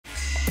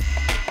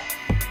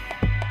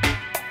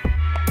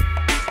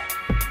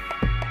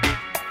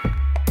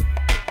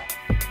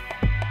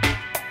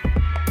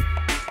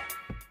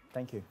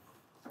Thank you.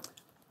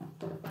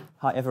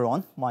 Hi,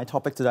 everyone. My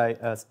topic today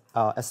is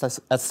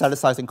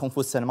aestheticizing Kung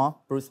Fu cinema,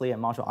 Bruce Lee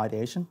and martial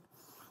ideation.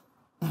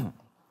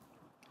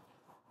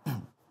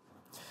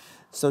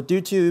 So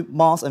due to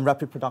mass and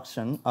rapid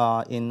production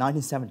in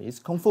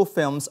 1970s, Kung Fu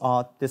films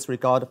are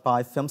disregarded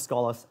by film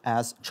scholars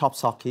as chop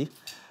socky,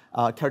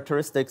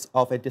 characteristics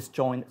of a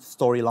disjointed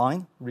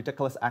storyline,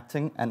 ridiculous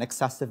acting, and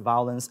excessive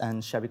violence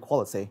and shabby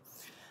quality.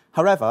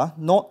 However,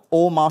 not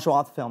all martial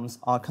art films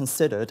are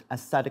considered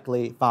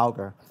aesthetically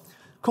vulgar.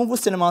 Kung Fu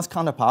cinema's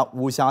counterpart,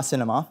 wuxia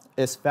cinema,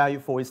 is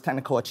valued for its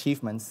technical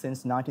achievements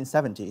since the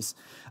 1970s,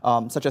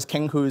 such as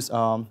King Hu's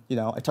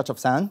A Touch of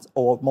Sand,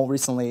 or more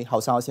recently, Hao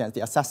Xiaoxian's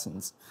The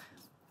Assassins.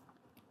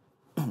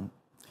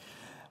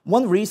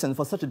 One reason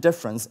for such a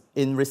difference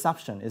in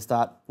reception is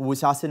that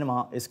wuxia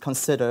cinema is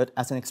considered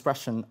as an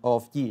expression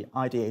of Yi,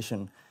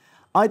 ideation.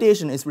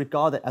 Ideation is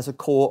regarded as a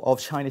core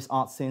of Chinese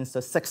art since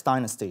the Six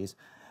Dynasties.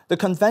 The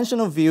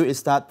conventional view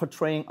is that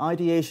portraying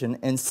ideation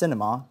in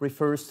cinema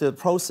refers to the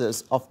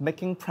process of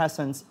making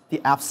present the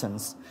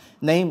absence,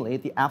 namely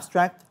the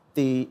abstract,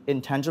 the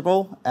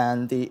intangible,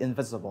 and the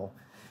invisible.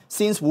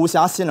 Since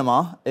wuxia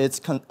cinema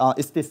is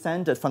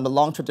descended from the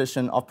long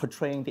tradition of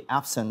portraying the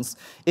absence,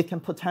 it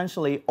can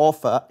potentially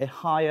offer a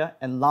higher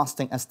and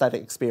lasting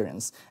aesthetic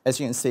experience,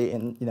 as you can see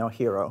in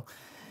Hero.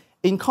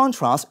 In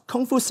contrast,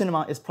 Kung Fu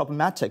cinema is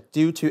problematic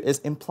due to its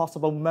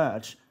implausible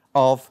merge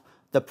of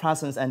the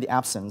presence and the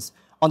absence.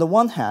 On the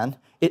one hand,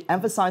 it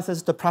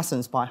emphasizes the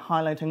presence by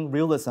highlighting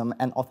realism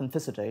and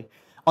authenticity.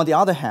 On the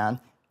other hand,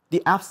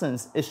 the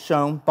absence is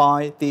shown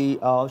by the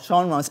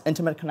genre's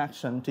intimate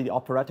connection to the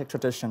operatic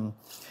tradition,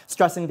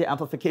 stressing the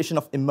amplification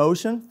of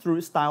emotion through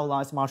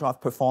stylized martial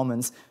art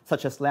performance,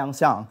 such as Liang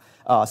Xiang,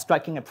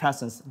 striking a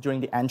presence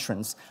during the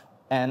entrance,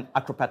 and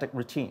acrobatic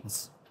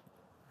routines.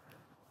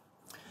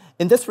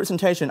 In this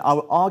presentation, I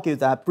will argue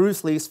that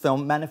Bruce Lee's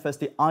film manifests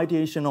the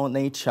ideational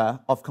nature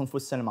of Kung Fu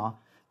cinema.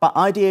 By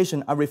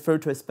ideation, I refer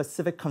to a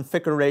specific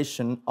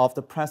configuration of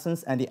the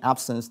presence and the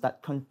absence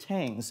that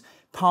contains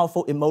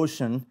powerful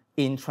emotion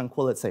in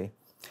tranquility.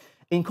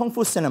 In Kung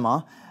Fu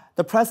cinema,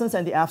 the presence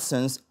and the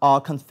absence are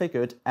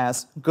configured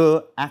as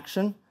ge,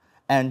 action,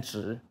 and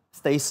zhi,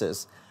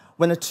 stasis.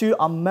 When the two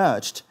are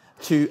merged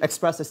to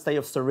express a state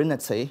of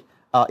serenity,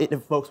 it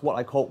evokes what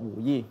I call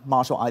wu yi,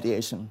 martial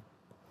ideation.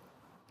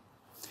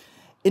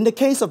 In the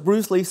case of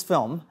Bruce Lee's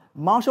film,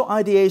 martial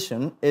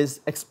ideation is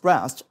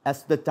expressed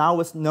as the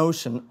Taoist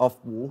notion of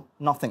wu,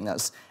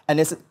 nothingness, and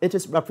it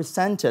is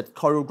represented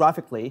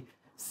choreographically,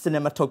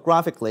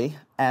 cinematographically,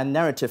 and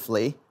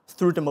narratively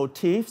through the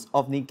motifs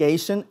of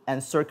negation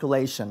and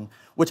circulation,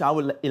 which I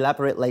will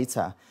elaborate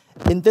later.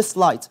 In this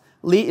light,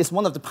 Lee is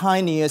one of the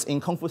pioneers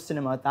in Kung Fu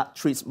cinema that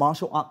treats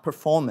martial art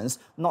performance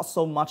not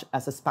so much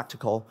as a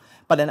spectacle,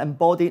 but an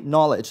embodied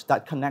knowledge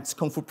that connects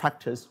Kung Fu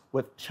practice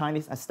with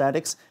Chinese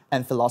aesthetics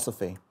and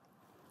philosophy.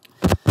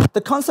 The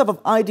concept of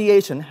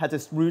ideation has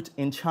its root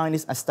in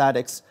Chinese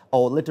aesthetics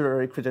or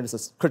literary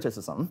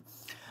criticism.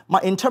 My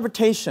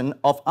interpretation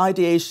of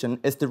ideation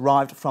is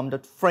derived from the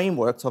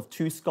frameworks of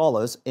two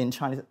scholars in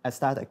Chinese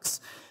aesthetics.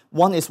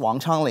 One is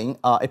Wang Changling,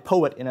 a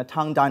poet in the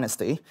Tang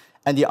Dynasty,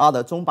 and the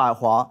other, Zhong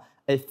Baihua,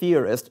 a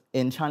theorist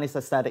in Chinese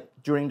aesthetic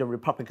during the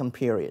Republican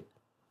period.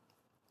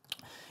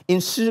 In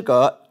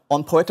Shige,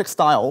 on poetic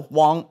style,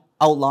 Wang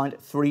outlined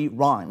three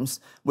rhymes,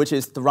 which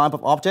is the rhyme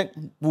of object,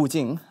 wu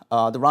jing,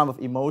 the rhyme of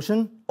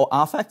emotion or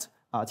affect,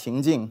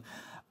 qing jing,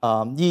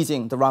 yi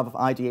jing, the rhyme of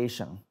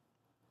ideation.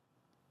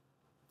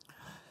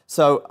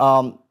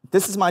 So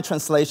this is my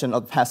translation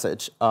of the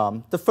passage.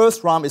 The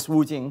first rhyme is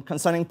wu jing,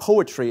 concerning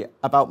poetry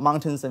about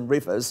mountains and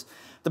rivers.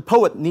 The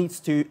poet needs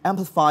to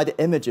amplify the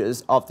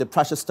images of the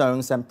precious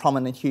stones and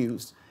prominent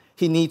hues.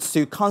 He needs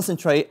to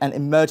concentrate and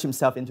immerse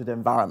himself into the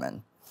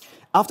environment.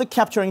 After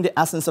capturing the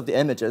essence of the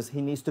images,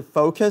 he needs to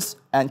focus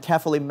and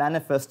carefully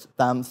manifest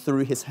them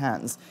through his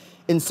hands.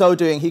 In so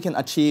doing, he can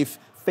achieve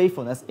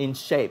faithfulness in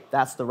shape.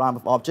 That's the rhyme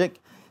of object.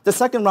 The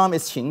second rhyme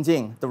is qing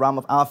jing, the rhyme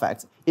of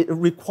affect. It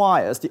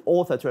requires the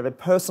author to have a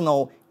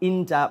personal,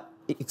 in-depth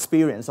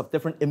experience of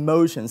different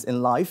emotions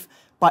in life.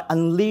 By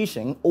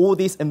unleashing all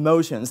these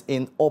emotions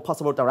in all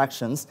possible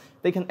directions,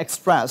 they can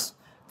express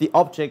the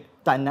object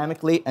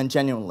dynamically and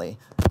genuinely.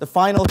 The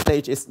final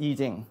stage is yi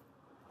jing.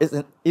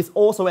 It's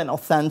also an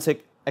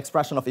authentic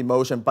expression of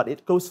emotion, but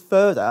it goes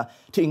further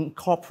to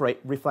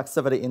incorporate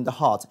reflexivity in the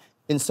heart.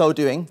 In so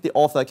doing, the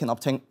author can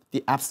obtain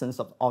the absence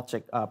of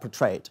object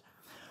portrayed.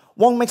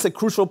 Wong makes a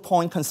crucial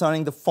point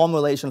concerning the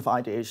formulation of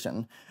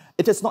ideation.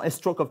 It is not a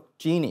stroke of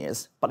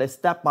genius, but a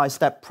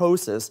step-by-step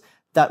process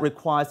that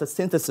requires the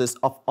synthesis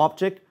of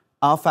object,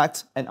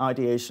 affect, and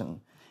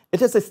ideation.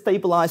 It is a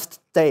stabilized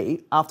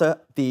state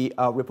after the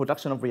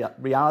reproduction of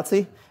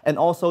reality and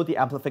also the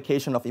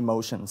amplification of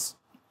emotions.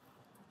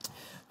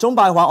 Zhong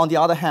Baihua, on the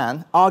other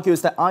hand,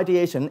 argues that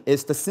ideation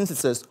is the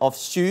synthesis of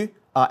xu,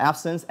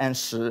 absence, and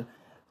shi,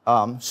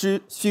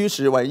 xu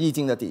shi 为易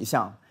经的底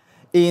象.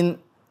 In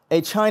a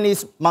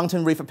Chinese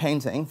mountain river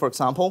painting, for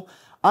example,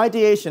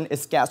 ideation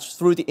is sketched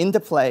through the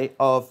interplay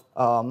of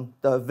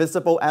the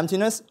visible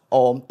emptiness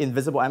or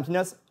invisible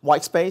emptiness,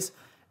 white space,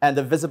 and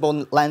the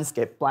visible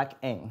landscape, black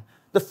ink.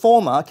 The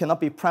former cannot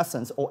be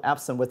present or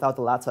absent without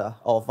the latter,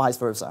 or vice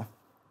versa.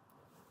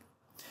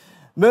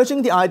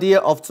 Merging the idea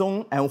of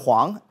Zhong and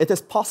Huang, it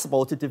is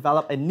possible to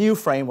develop a new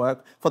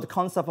framework for the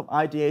concept of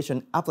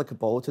ideation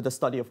applicable to the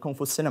study of Kung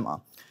Fu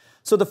cinema.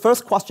 So the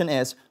first question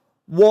is,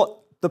 what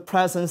the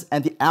presence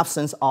and the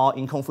absence are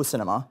in Kung Fu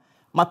cinema?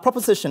 My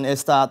proposition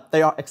is that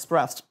they are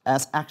expressed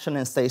as action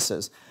and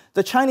stasis.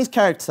 The Chinese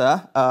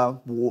character,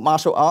 Wu,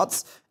 martial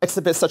arts,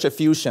 exhibits such a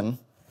fusion.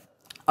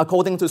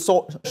 According to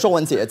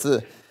Shouwen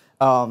Jiezi,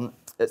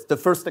 it's the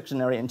first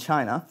dictionary in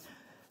China.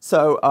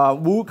 So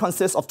Wu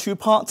consists of two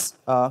parts,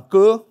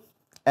 Ge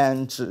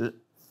and Zhi.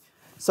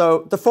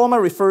 So the former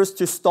refers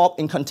to stop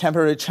in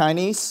contemporary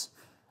Chinese,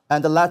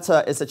 and the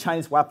latter is a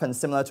Chinese weapon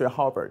similar to a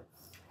halberd.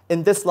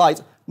 In this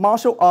light,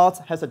 martial art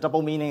has a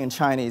double meaning in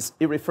Chinese.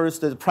 It refers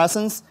to the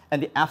presence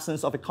and the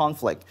absence of a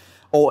conflict,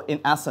 or in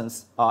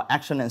essence,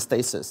 action and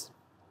stasis.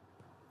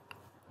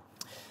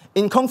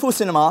 In Kung Fu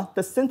cinema,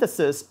 the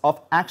synthesis of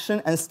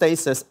action and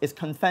stasis is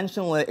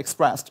conventionally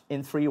expressed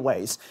in three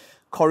ways: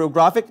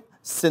 choreographic,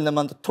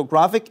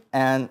 cinematographic,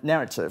 and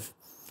narrative.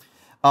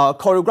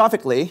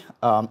 Choreographically,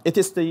 it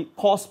is the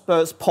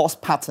pause-burst-pause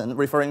pattern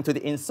referring to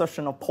the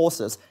insertion of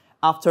pauses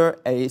after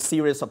a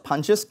series of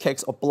punches,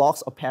 kicks, or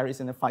blocks or parries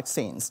in the fight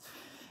scenes.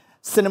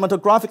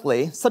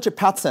 Cinematographically, such a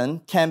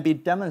pattern can be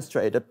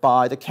demonstrated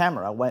by the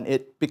camera when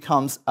it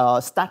becomes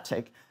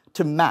static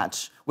to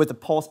match with the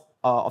pause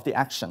of the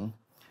action.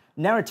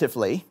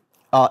 Narratively,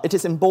 it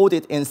is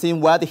embodied in a scene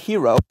where the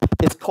hero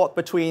is caught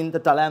between the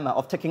dilemma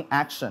of taking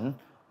action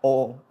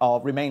or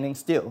remaining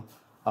still.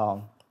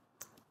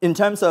 In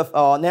terms of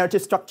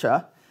narrative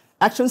structure,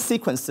 action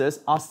sequences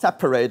are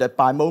separated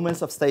by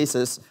moments of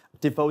stasis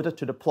devoted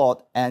to the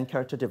plot and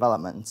character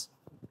development.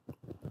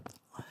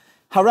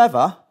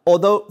 However,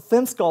 although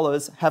film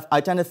scholars have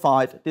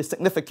identified the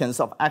significance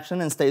of action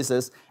and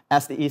stasis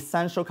as the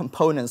essential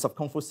components of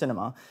Kung Fu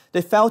cinema,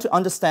 they fail to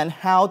understand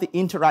how the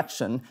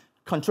interaction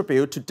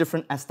contribute to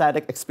different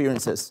aesthetic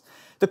experiences.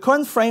 The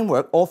current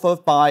framework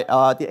offered by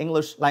the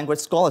English language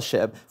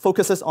scholarship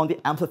focuses on the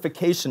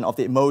amplification of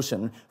the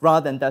emotion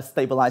rather than their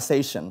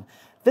stabilization.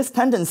 This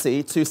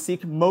tendency to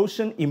seek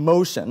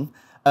motion-emotion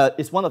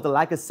is one of the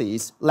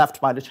legacies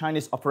left by the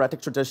Chinese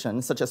operatic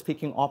tradition, such as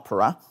Peking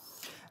opera.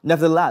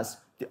 Nevertheless,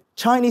 the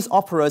Chinese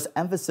opera's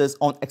emphasis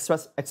on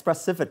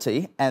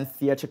expressivity and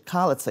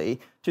theatricality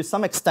to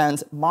some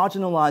extent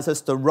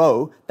marginalizes the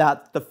role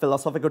that the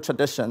philosophical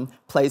tradition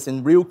plays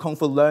in real Kung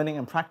Fu learning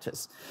and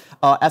practice.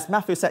 As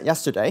Matthew said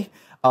yesterday,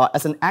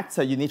 as an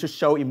actor, you need to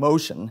show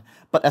emotion,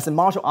 but as a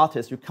martial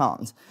artist, you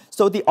can't.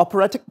 So the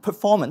operatic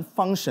performance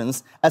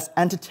functions as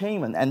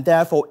entertainment and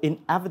therefore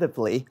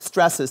inevitably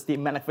stresses the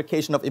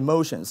magnification of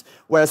emotions,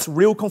 whereas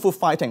real Kung Fu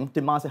fighting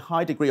demands a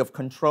high degree of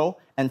control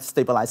and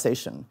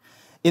stabilization.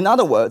 In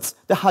other words,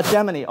 the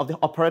hegemony of the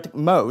operatic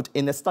mode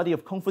in the study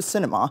of Kung Fu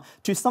cinema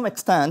to some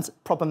extent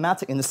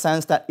problematic in the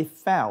sense that it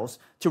fails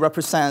to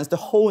represent the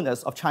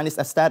wholeness of Chinese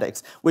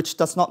aesthetics, which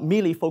does not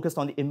merely focus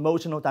on the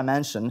emotional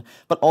dimension,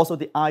 but also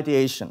the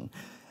ideation.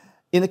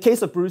 In the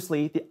case of Bruce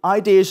Lee, the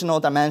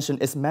ideational dimension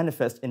is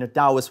manifest in the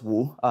Taoist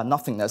Wu,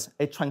 nothingness,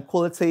 a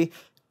tranquility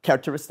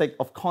characteristic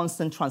of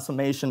constant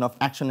transformation of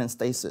action and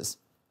stasis.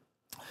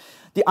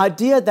 The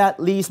idea that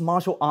Lee's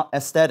martial art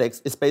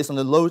aesthetics is based on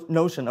the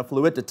notion of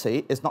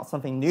fluidity is not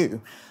something new.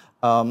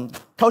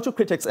 Cultural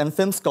critics and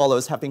film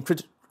scholars have been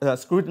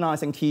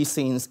scrutinizing key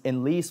scenes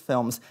in Lee's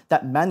films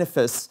that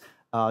manifest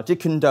Jeet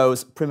Kune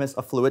Do's premise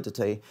of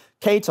fluidity.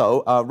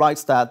 Cato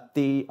writes that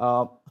the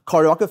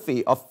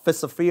choreography of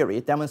Fist of Fury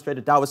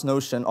demonstrated Taoist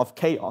notion of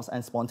chaos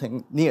and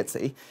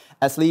spontaneity,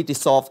 as Lee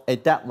dissolved a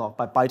deadlock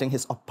by biting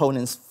his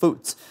opponent's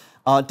foot.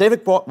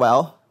 David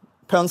Broadwell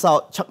turns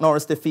out Chuck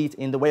Norris' defeat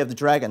in The Way of the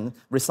Dragon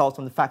results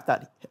from the fact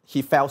that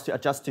he fails to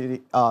adjust to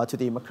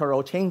the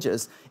mercurial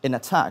changes in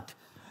attack.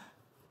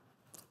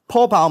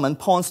 Paul Bauman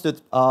points out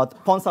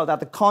that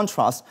the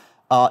contrast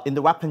in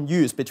the weapon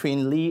use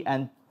between Lee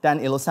and Dan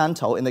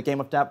Inosanto in The Game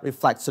of Death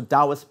reflects the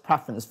Taoist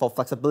preference for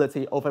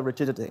flexibility over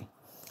rigidity.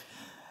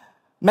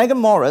 Megan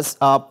Morris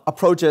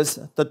approaches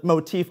the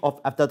motif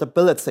of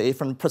adaptability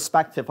from the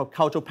perspective of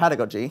cultural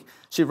pedagogy.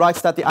 She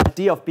writes that the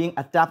idea of being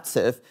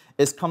adaptive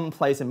is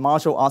commonplace in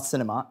martial arts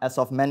cinema, as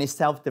of many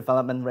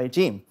self-development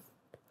regimes.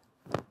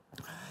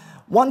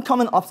 One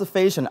common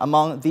observation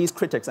among these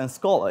critics and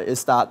scholars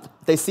is that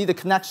they see the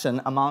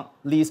connection among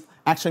Lee's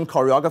action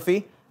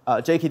choreography,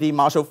 JKD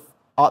martial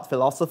art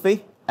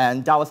philosophy,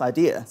 and Taoist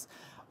ideas.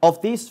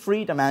 Of these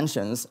three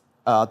dimensions,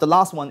 the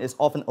last one is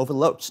often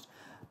overlooked.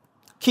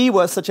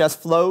 Keywords such as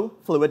flow,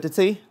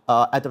 fluidity,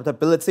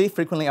 adaptability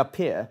frequently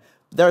appear.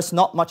 There is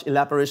not much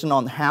elaboration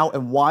on how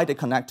and why they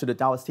connect to the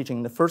Taoist teaching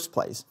in the first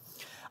place.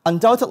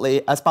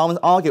 Undoubtedly, as Bauman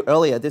argued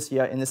earlier this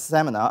year in this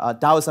seminar,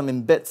 Taoism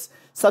in bits,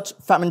 such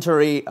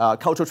fragmentary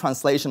cultural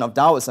translation of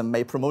Taoism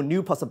may promote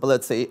new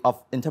possibility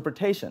of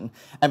interpretation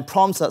and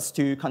prompts us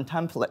to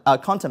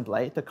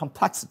contemplate the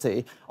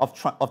complexity of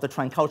the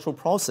transcultural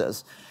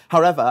process.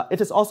 However, it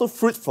is also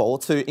fruitful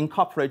to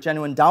incorporate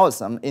genuine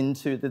Taoism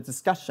into the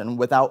discussion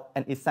without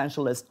an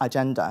essentialist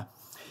agenda.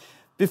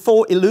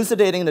 Before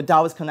elucidating the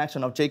Taoist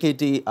connection of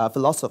JKD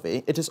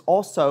philosophy, it is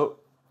also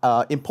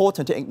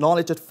important to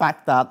acknowledge the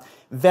fact that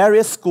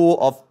various schools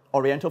of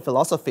Oriental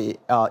philosophy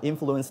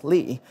influenced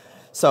Li,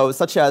 so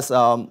such as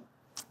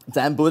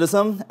Zen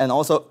Buddhism, and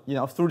also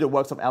through the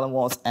works of Alan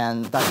Watts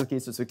and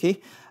Daisuke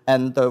Suzuki,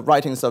 and the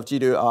writings of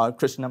Jiddu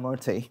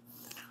Krishnamurti.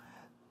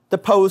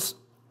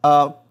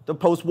 The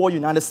post-war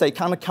United States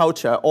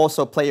counterculture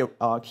also play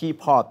a key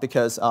part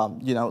because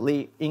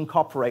Li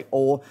incorporate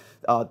all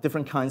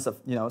different kinds of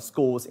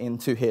schools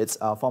into his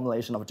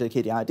formulation of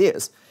JKD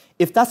ideas.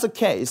 If that's the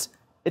case,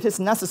 it is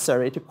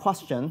necessary to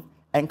question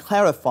and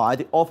clarify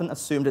the often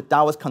assumed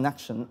Taoist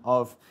connection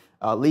of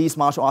Li's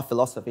martial art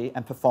philosophy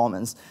and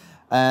performance.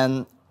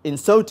 And in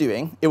so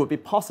doing, it would be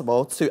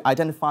possible to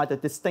identify the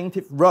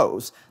distinctive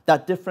roles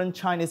that different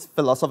Chinese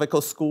philosophical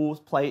schools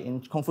play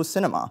in Kung Fu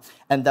cinema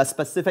and their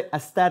specific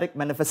aesthetic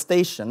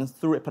manifestations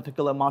through a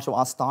particular martial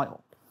art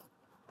style.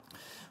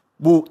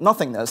 Wu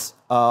nothingness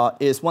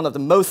is one of the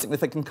most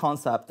significant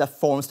concepts that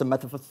forms the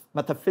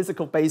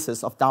metaphysical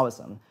basis of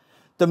Taoism.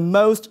 The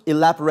most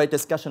elaborate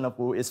discussion of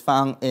Wu is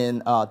found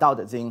in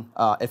Ideation,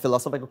 a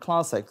philosophical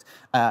classic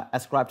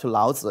ascribed to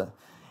Lao Tzu.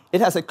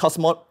 It has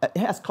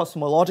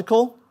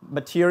cosmological,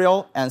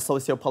 material, and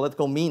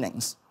socio-political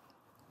meanings.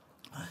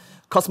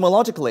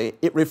 Cosmologically,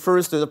 it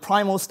refers to the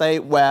primal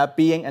state where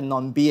being and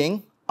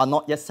non-being are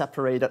not yet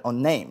separated or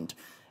named.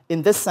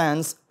 In this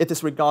sense, it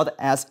is regarded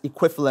as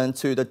equivalent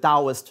to the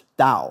Taoist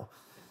Tao.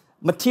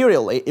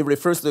 Materially, it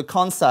refers to the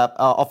concept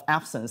of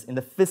absence in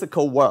the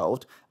physical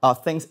world,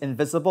 things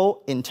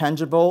invisible,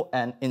 intangible,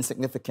 and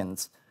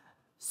insignificant.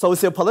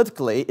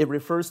 Sociopolitically, it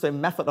refers to a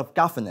method of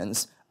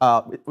governance,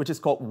 which is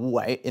called Wu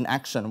Wei in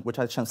action, which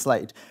I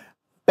translate,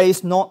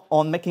 based not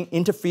on making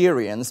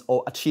interference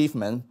or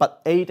achievement, but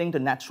aiding the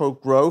natural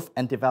growth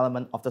and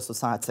development of the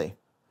society.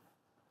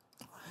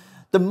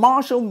 The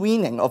martial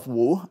meaning of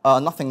Wu,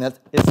 nothingness,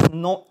 is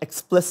not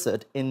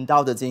explicit in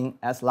Tao Te Ching,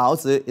 as Lao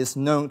Tzu is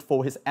known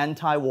for his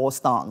anti-war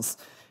stance.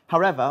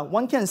 However,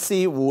 one can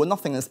see Wu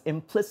nothingness'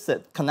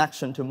 implicit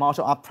connection to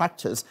martial art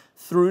practice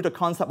through the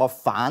concept of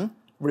fan,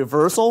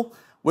 reversal,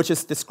 which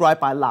is described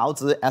by Lao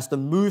Tzu as the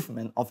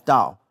movement of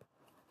Tao.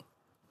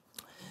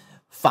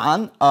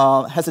 Fan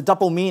has a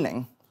double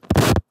meaning,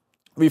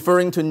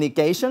 referring to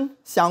negation,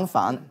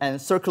 xiangfan,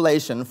 and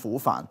circulation,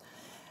 fufan.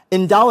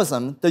 In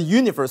Taoism, the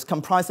universe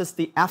comprises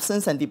the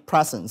absence and the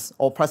presence,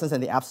 or presence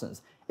and the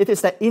absence. It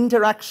is the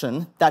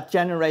interaction that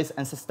generates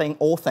and sustains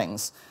all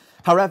things.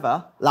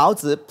 However, Lao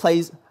Tzu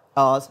pays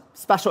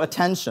special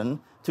attention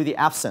to the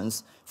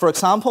absence. For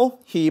example,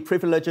 he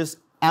privileges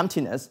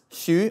emptiness,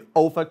 xu,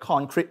 over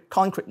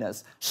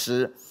concreteness,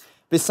 shi.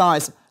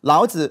 Besides,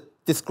 Lao Tzu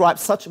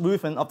describes such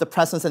movement of the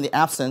presence and the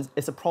absence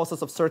as a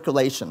process of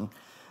circulation.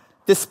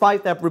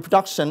 Despite their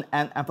reproduction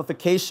and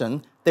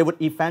amplification, they would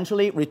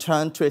eventually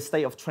return to a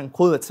state of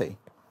tranquility.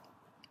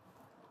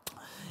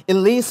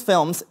 In Li's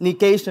films,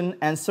 negation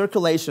and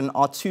circulation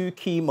are two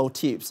key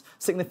motifs,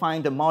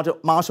 signifying the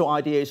martial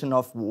ideation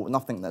of Wu,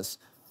 nothingness.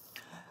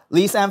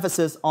 Li's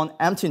emphasis on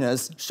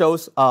emptiness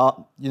shows,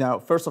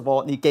 first of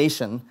all,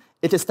 negation.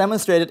 It is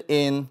demonstrated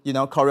in,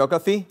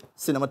 choreography,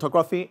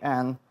 cinematography,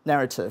 and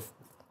narrative.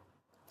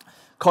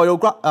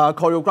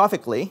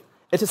 Choreographically,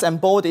 it is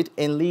embodied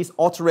in Li's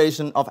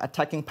alteration of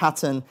attacking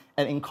pattern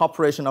and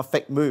incorporation of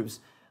fake moves.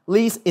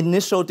 Li's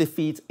initial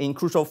defeat in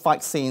crucial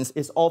fight scenes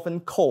is often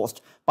caused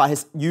by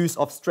his use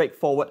of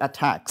straightforward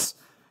attacks.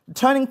 The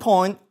turning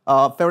point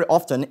very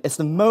often is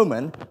the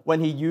moment when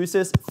he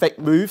uses fake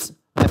moves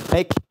and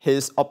make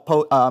his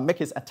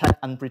attack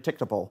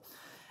unpredictable.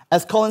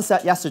 As Colin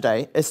said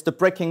yesterday, it's the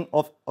breaking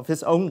of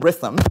his own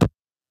rhythm,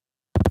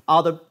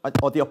 or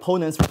the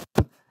opponent's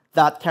rhythm,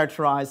 that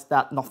characterize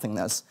that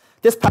nothingness.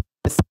 This pattern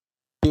is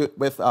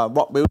with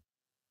Rock Wilson,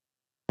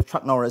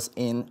 Chuck Norris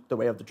in The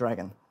Way of the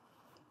Dragon.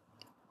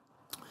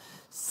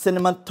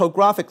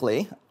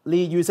 Cinematographically,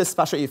 Li uses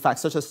special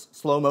effects such as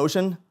slow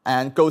motion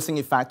and ghosting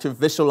effect to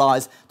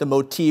visualize the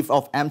motif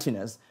of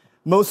emptiness,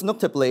 most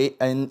notably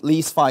in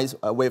Li's fights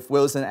with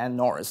Wilson and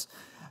Norris.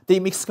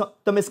 The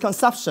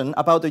misconception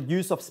about the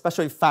use of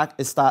special effect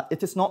is that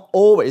it is not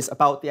always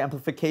about the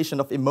amplification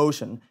of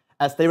emotion,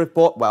 as David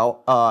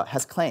Bordwell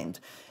has claimed.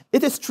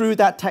 It is true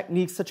that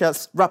techniques such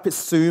as rapid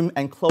zoom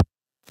and close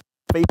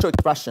facial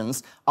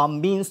expressions are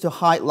means to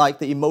highlight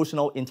the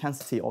emotional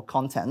intensity or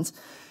content.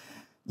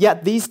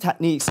 Yet these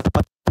techniques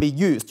can be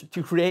used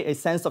to create a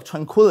sense of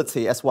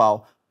tranquility as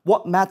well.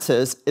 What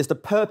matters is the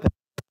purpose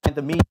and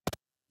the meaning,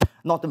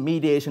 not the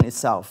mediation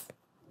itself.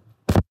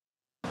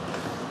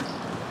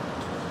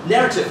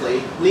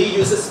 Narratively, Li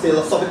uses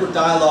philosophical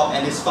dialogue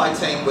and his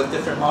fighting with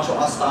different martial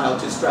art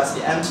styles to stress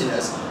the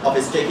emptiness of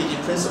his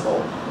JKD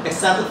principle,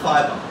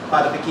 exemplified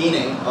by the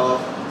beginning of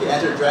The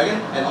Enter the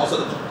Dragon and also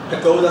the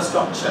pagoda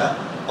structure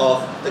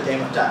of The Game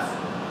of Death.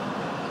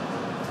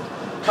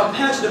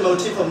 Compared to the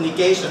motif of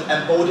negation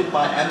embodied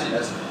by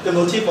emptiness, the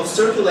motif of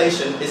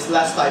circulation is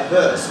less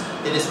diverse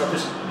in its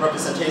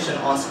representation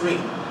on screen.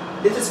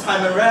 It is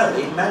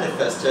primarily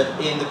manifested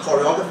in the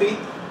choreography,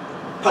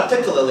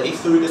 particularly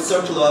through the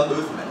circular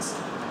movements.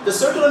 The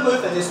circular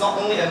movement is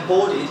not only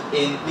embodied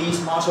in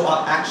Lee's martial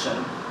art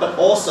action, but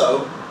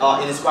also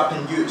in its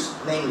weapon use,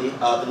 namely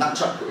the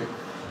nunchaku.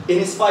 In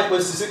his fight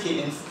with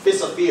Suzuki in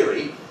Fist of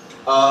Fury,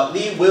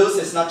 Lee wields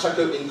his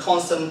nunchaku in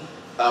constant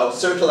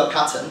circular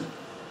pattern.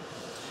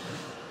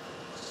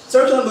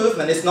 Circular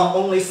movement is not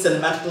only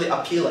cinematically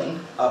appealing,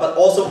 but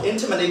also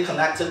intimately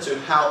connected to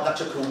how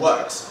nunchaku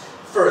works.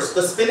 First,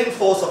 the spinning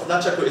force of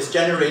nunchaku is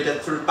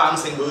generated through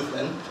bouncing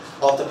movement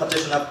of the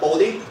practitioner's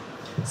body.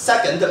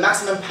 Second, the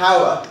maximum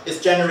power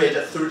is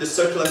generated through the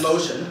circular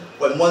motion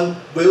when one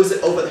wheels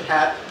it over the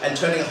head and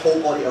turning the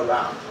whole body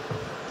around.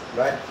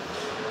 Right?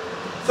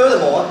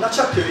 Furthermore,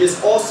 nunchaku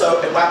is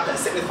also a weapon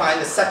signifying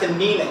the second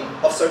meaning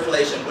of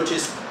circulation, which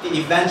is the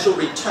eventual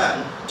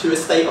return to a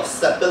state of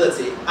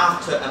stability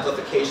after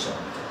amplification.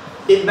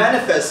 It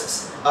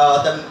manifests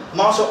the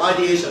martial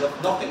ideation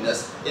of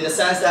nothingness in the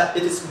sense that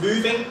it is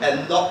moving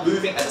and not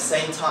moving at the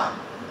same time.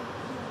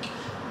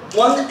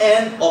 One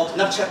end of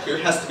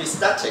nunchaku has to be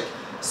static,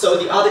 so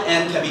the other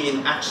end can be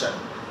in action.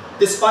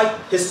 Despite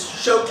his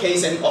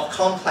showcasing of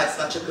complex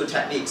nunchaku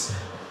techniques,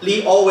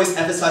 Lee always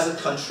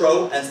emphasizes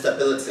control and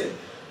stability.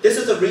 This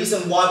is the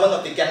reason why one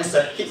of the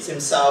gangsters hits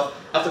himself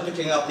after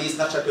picking up Lee's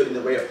nunchaku in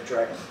the Way of the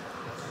Dragon.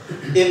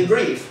 In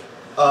brief,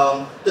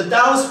 the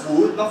Taoist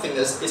Wu,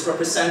 nothingness, is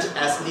represented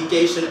as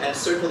negation and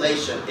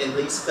circulation in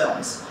Lee's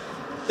films.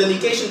 The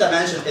negation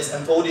dimension is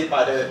embodied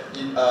by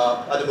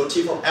the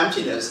motif of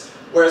emptiness,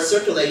 whereas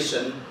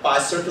circulation by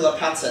circular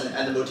pattern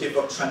and the motif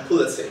of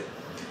tranquility.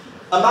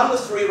 Among the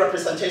three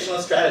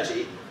representational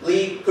strategies,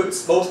 Lee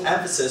puts most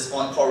emphasis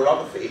on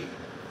choreography,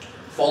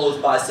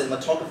 followed by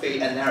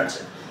cinematography and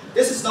narrative.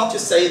 This is not to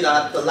say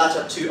that the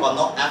latter two are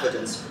not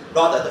evidence,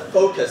 rather the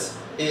focus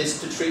is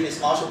to treat his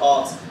martial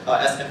arts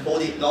as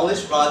embodied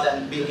knowledge rather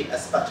than merely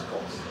as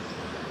spectacles.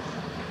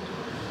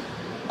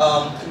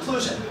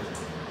 Conclusion.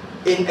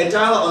 In a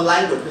dialogue on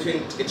language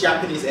between a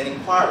Japanese and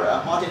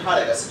inquirer, Martin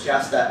Heidegger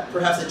suggests that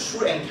perhaps a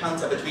true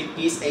encounter between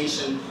East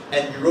Asian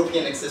and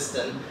European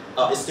existence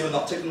is still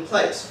not taking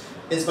place,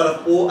 in spite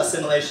of all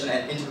assimilation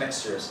and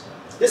intermixtures.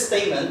 This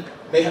statement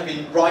may have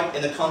been right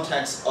in the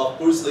context of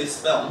Bruce Lee's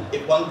film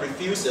if one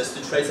refuses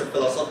to trace the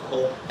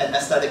philosophical and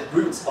aesthetic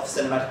roots of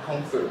cinematic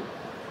kung fu.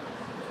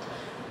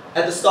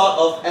 At the start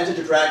of Enter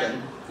the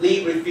Dragon,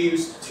 Lee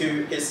refused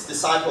to his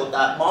disciple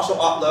that martial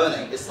art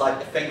learning is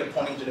like a finger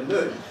pointing to the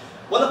moon.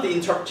 One of the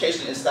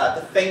interpretations is that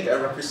the finger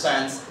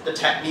represents the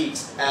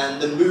techniques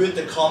and the moon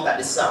the combat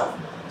itself.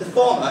 The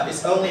former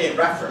is only a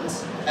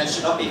reference and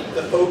should not be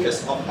the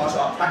focus of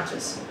martial art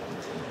practice.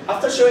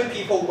 After showing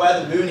people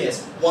where the moon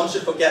is, one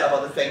should forget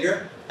about the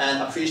finger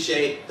and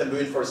appreciate the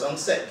moon for its own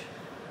sake.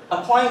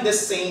 Applying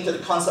this scene to the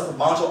concept of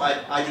martial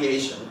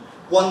ideation,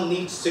 one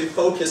needs to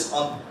focus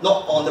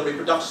not on the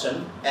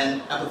reproduction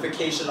and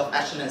amplification of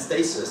action and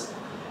stasis,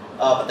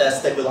 but their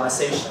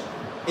stabilization.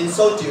 In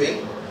so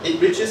doing, it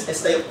reaches a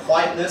state of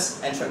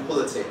quietness and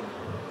tranquility.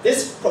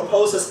 This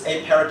proposes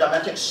a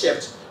paradigmatic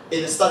shift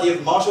in the study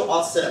of martial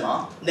arts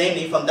cinema,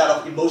 namely from that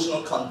of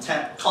emotional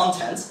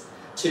content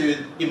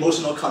to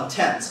emotional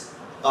content,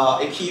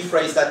 a key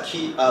phrase that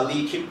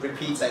Lee keeps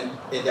repeating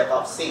in the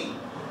above scene.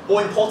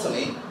 More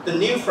importantly, the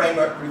new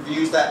framework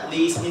reviews that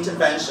Lee's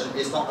intervention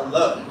is not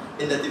alone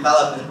in the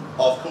development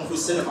of Kung Fu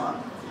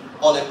cinema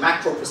on a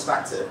macro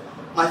perspective.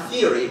 My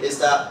theory is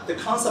that the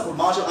concept of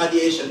martial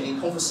ideation in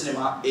Kung Fu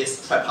cinema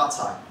is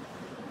tripartite.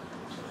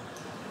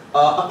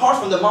 Apart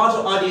from the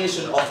martial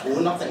ideation of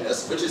Wu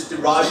nothingness, which is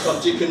derived from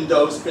Jeet Kune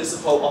Do's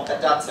principle of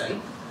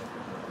adapting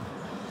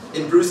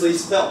in Bruce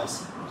Lee's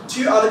films,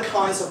 two other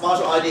kinds of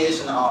martial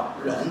ideation are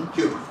Ren,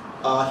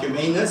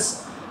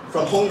 humaneness,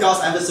 from Hong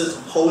Gao's emphasis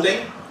of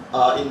holding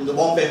in the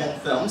Wong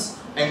films,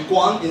 and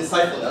Guan,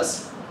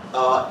 insightfulness,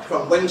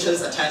 from Wing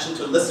Chun's attention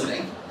to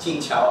listening, Tin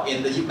Qiao,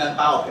 in the Yip Man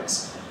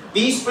biopics.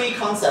 These three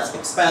concepts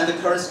expand the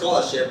current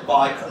scholarship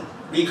by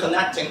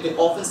reconnecting the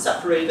often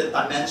separated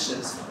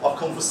dimensions of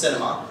Kung Fu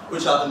cinema,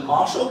 which are the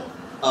martial,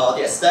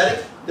 the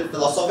aesthetic, the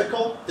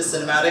philosophical, the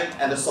cinematic,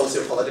 and the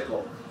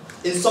socio-political.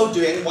 In so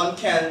doing, one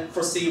can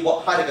foresee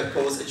what Heidegger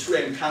calls a true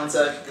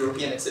encounter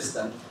European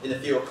existence in the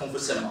field of Kung Fu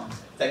cinema.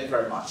 Thank you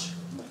very much.